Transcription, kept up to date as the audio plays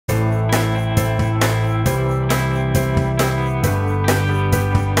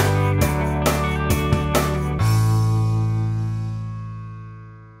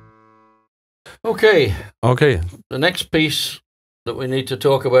Okay. Okay. The next piece that we need to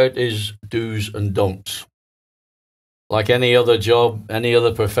talk about is do's and don'ts. Like any other job, any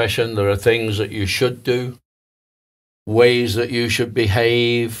other profession, there are things that you should do, ways that you should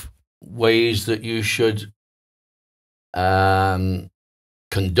behave, ways that you should conduct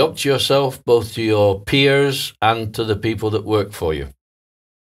yourself, both to your peers and to the people that work for you.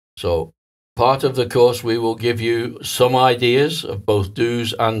 So part of the course, we will give you some ideas of both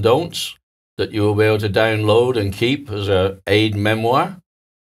do's and don'ts that you will be able to download and keep as an aid memoir.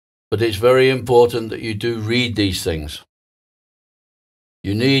 But it's very important that you do read these things.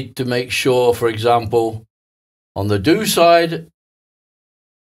 You need to make sure, for example, on the do side,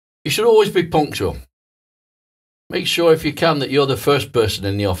 you should always be punctual. Make sure, if you can, that you're the first person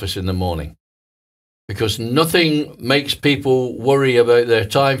in the office in the morning, because nothing makes people worry about their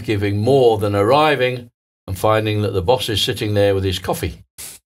timekeeping more than arriving and finding that the boss is sitting there with his coffee.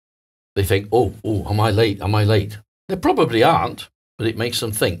 They think, oh, am I late? Am I late? They probably aren't, but it makes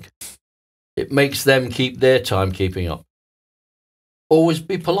them think. It makes them keep their timekeeping up. Always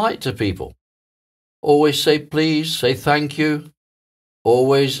be polite to people. Always say please, say thank you.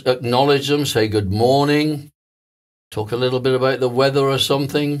 Always acknowledge them, say good morning. Talk a little bit about the weather or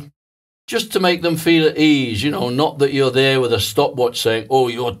something, just to make them feel at ease, not that you're there with a stopwatch saying, oh,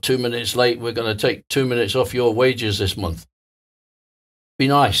 you're 2 minutes late, we're going to take 2 minutes off your wages this month. Be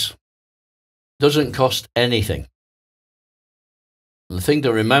nice. Doesn't cost anything. The thing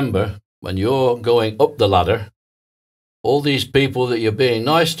to remember, when you're going up the ladder, all these people that you're being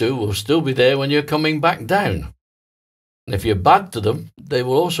nice to will still be there when you're coming back down. And if you're bad to them, they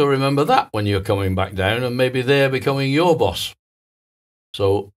will also remember that when you're coming back down, and maybe they're becoming your boss.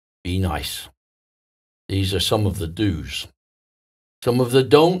 So be nice. These are some of the do's. Some of the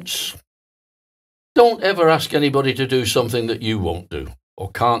don'ts. Don't ever ask anybody to do something that you won't do or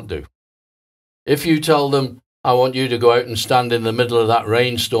can't do. If you tell them, I want you to go out and stand in the middle of that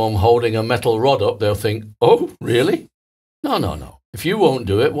rainstorm holding a metal rod up, they'll think, oh, really? No. If you won't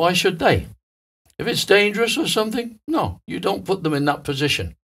do it, why should they? If it's dangerous or something, no, you don't put them in that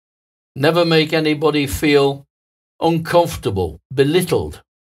position. Never make anybody feel uncomfortable, belittled,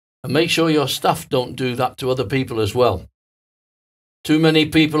 and make sure your staff don't do that to other people as well. Too many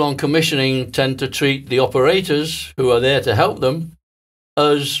people on commissioning tend to treat the operators who are there to help them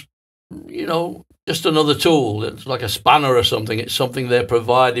as, just another tool. It's like a spanner or something. It's something they're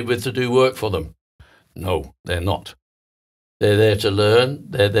provided with to do work for them. No, they're not. They're there to learn,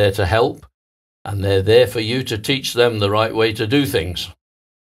 they're there to help, and they're there for you to teach them the right way to do things.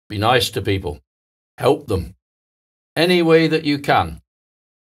 Be nice to people. Help them any way that you can,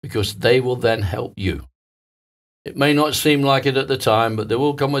 because they will then help you. It may not seem like it at the time, but there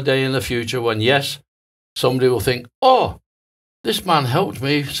will come a day in the future when, yes, somebody will think, oh, this man helped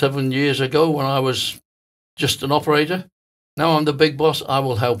me 7 years ago when I was just an operator. Now I'm the big boss, I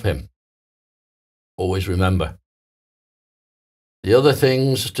will help him. Always remember. The other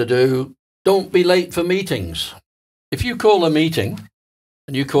things to do, don't be late for meetings. If you call a meeting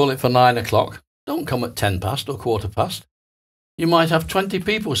and you call it for 9 o'clock, don't come at 10 past or quarter past. You might have 20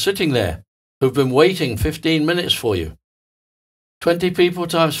 people sitting there who've been waiting 15 minutes for you. 20 people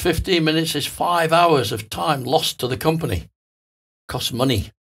times 15 minutes is 5 hours of time lost to the company. Costs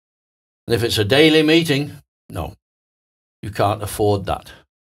money. And if it's a daily meeting, no, you can't afford that.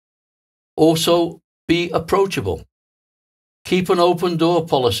 Also, be approachable. Keep an open door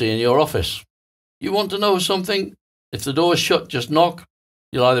policy in your office. You want to know something? If the door's shut, just knock.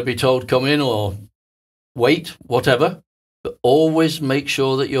 You'll either be told come in or wait, whatever. But always make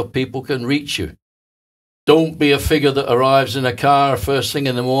sure that your people can reach you. Don't be a figure that arrives in a car first thing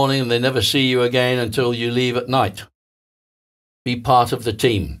in the morning and they never see you again until you leave at night. Be part of the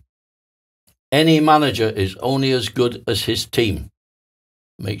team. Any manager is only as good as his team.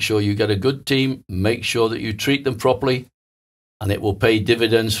 Make sure you get a good team. Make sure that you treat them properly, and it will pay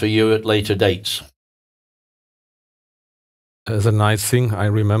dividends for you at later dates. There's a nice thing I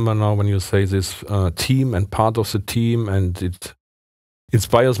remember now when you say this team and part of the team, and it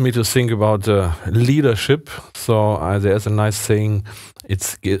inspires me to think about leadership. So there's a nice saying.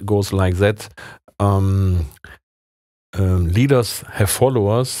 It goes like that. Leaders have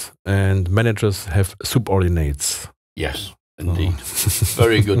followers and managers have subordinates. Yes, indeed.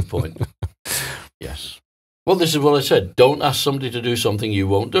 Very good point. Yes. Well, this is what I said. Don't ask somebody to do something you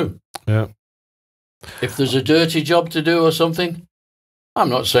won't do. Yeah. If there's a dirty job to do or something, I'm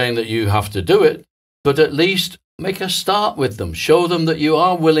not saying that you have to do it, but at least make a start with them. Show them that you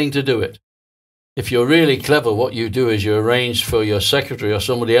are willing to do it. If you're really clever, what you do is you arrange for your secretary or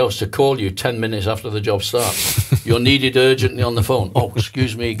somebody else to call you 10 minutes after the job starts. You're needed urgently on the phone. Oh,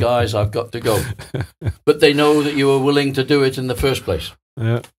 excuse me, guys, I've got to go. But they know that you were willing to do it in the first place.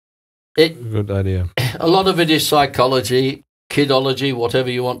 Yeah. Good idea. A lot of it is psychology, kidology, whatever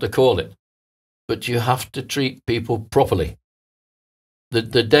you want to call it. But you have to treat people properly.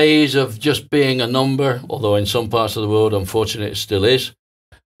 The days of just being a number, although in some parts of the world, unfortunately, it still is,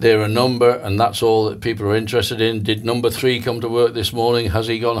 they're a number and that's all that people are interested in. Did number 3 come to work this morning? Has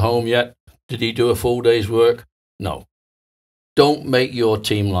he gone home yet? Did he do a full day's work? No. Don't make your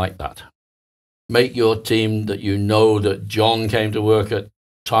team like that. Make your team that you know that John came to work at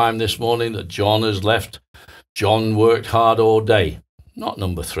time this morning, that John has left. John worked hard all day. Not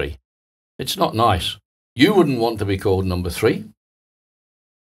number 3. It's not nice. You wouldn't want to be called number 3.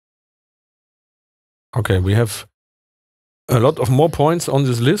 Okay, we have a lot of more points on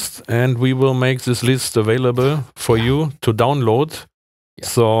this list, and we will make this list available for you to download. Yeah.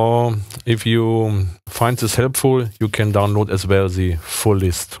 So if you find this helpful, you can download as well the full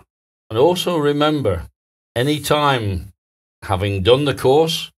list. And also remember, anytime, having done the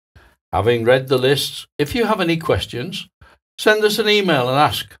course, having read the lists, if you have any questions, send us an email and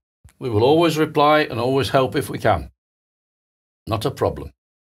ask. We will always reply and always help if we can. Not a problem.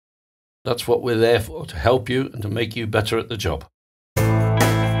 That's what we're there for, to help you and to make you better at the job.